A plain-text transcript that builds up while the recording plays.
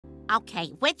Okay,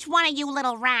 which one of you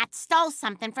little rats stole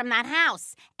something from that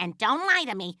house? And don't lie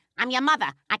to me. I'm your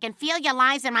mother. I can feel your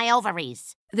lies in my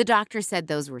ovaries. The doctor said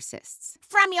those were cysts.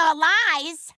 From your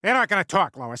lies? You're not gonna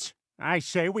talk, Lois. I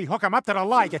say we hook him up to the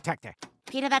lie detector.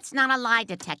 Peter, that's not a lie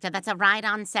detector. That's a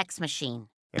ride-on sex machine.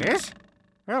 It is?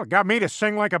 Well, it got me to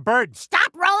sing like a bird.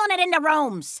 Stop rolling it into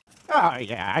rooms. Oh,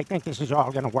 yeah, I think this is all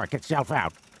gonna work itself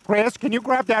out. Chris, can you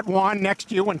grab that wand next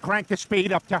to you and crank the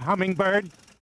speed up to hummingbird?